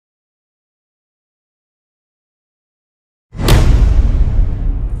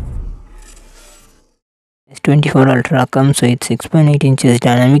S24 Ultra comes with 6.8 inches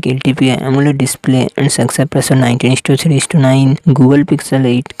dynamic LTP AMOLED display and success ratio 19:3:9. Google Pixel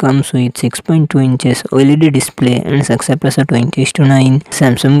 8 comes with 6.2 inches OLED display and success ratio 20:9.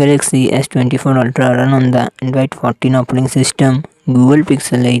 Samsung Galaxy S24 Ultra run on the Android 14 operating system. Google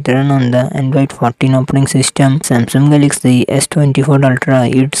Pixel 8 run on the Android 14 operating system. Samsung Galaxy S24 Ultra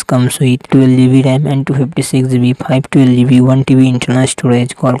it comes with 12GB RAM and 256GB 512GB 1TB internal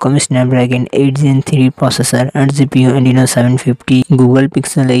storage, Qualcomm Snapdragon 8 Gen 3 processor and GPU Adreno 750. Google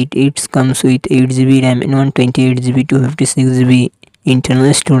Pixel 8 it comes with 8GB RAM and 128GB 256GB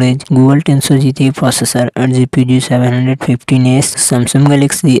internal storage, Google Tensor G3 processor and GPU 715S. Samsung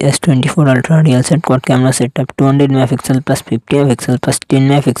Galaxy S24 Ultra real set quad camera setup 200MP plus 50MP plus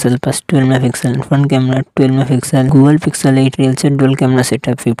 10MP plus 12MP front camera 12MP. Google Pixel 8 real set dual camera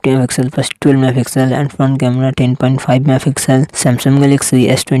setup 50MP plus 12MP and front camera 10.5MP. Samsung Galaxy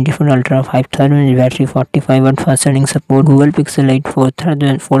S24 Ultra 5000 battery 45W fast charging support. Google Pixel 8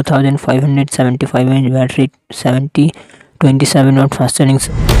 4575 battery 27W fast charging.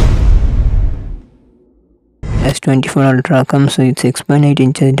 S24 Ultra comes with 6.8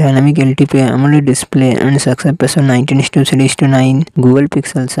 inches dynamic LTP AMOLED display and success ratio 19:3:9. Google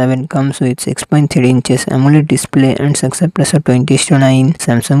Pixel 7 comes with 6.3 inches AMOLED display and success ratio 20:9.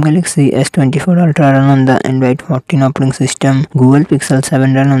 Samsung Galaxy S24 Ultra run on the Android 14 operating system. Google Pixel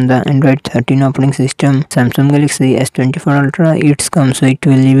 7 run on the Android 13 operating system. Samsung Galaxy S24 Ultra it comes with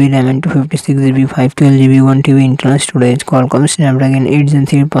 12GB RAM and 256GB 512GB 1TB internal storage, Qualcomm Snapdragon 8 Gen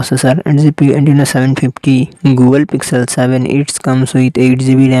 3 processor and GPU Adreno 750. Google Pixel 7 it comes with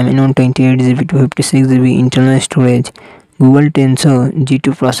 8GB RAM and 128GB 256GB internal storage, Google Tensor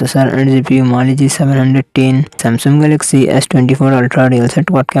G2 processor and GPU Mali G710. Samsung Galaxy S24 Ultra real set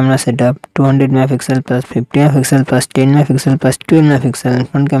quad camera setup 200MP plus 50MP plus 10MP plus 12MP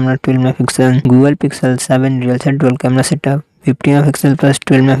front camera 12MP. Google Pixel 7 real set dual camera setup 50MP plus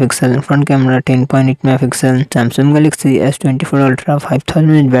 12MP front camera 10.8MP. Samsung Galaxy S24 Ultra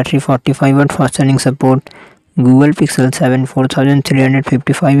 5000 battery 45W fast charging support. Google Pixel 7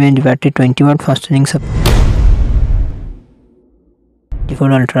 4355 battery 20W fast charging support.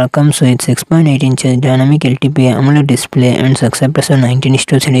 S24 Ultra comes with 6.8 inches dynamic LTP AMOLED display and success ratio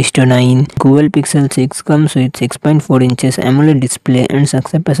 19:3:9. Google Pixel 6 comes with 6.4 inches AMOLED display and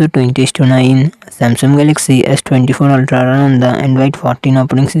success ratio 20:9. Samsung Galaxy S24 Ultra run on the Android 14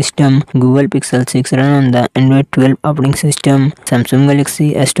 operating system. Google Pixel 6 run on the Android 12 operating system. Samsung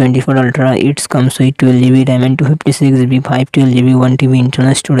Galaxy S24 Ultra it comes with 12GB RAM and 256GB 512GB 1TB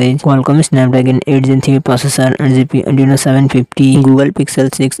internal storage, Qualcomm Snapdragon 8 Gen 3 processor and GPU Adreno 750. Google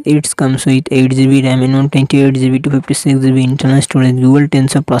Pixel 6 it comes with 8GB RAM and 128GB 256GB internal storage, Google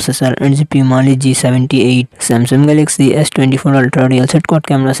Tensor processor and GPU Mali G78. Samsung Galaxy S24 Ultra real set quad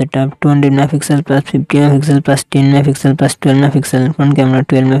camera setup 200MP plus 50MP plus 10MP plus 12MP front camera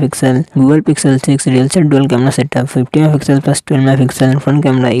 12MP. Google Pixel 6 real set dual camera setup 50MP plus 12MP front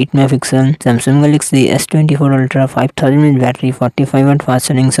camera 8MP. Samsung Galaxy S24 Ultra 5000 battery 45W fast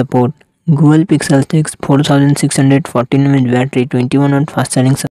charging support. Google Pixel 6 4614 battery 21W fast charging support.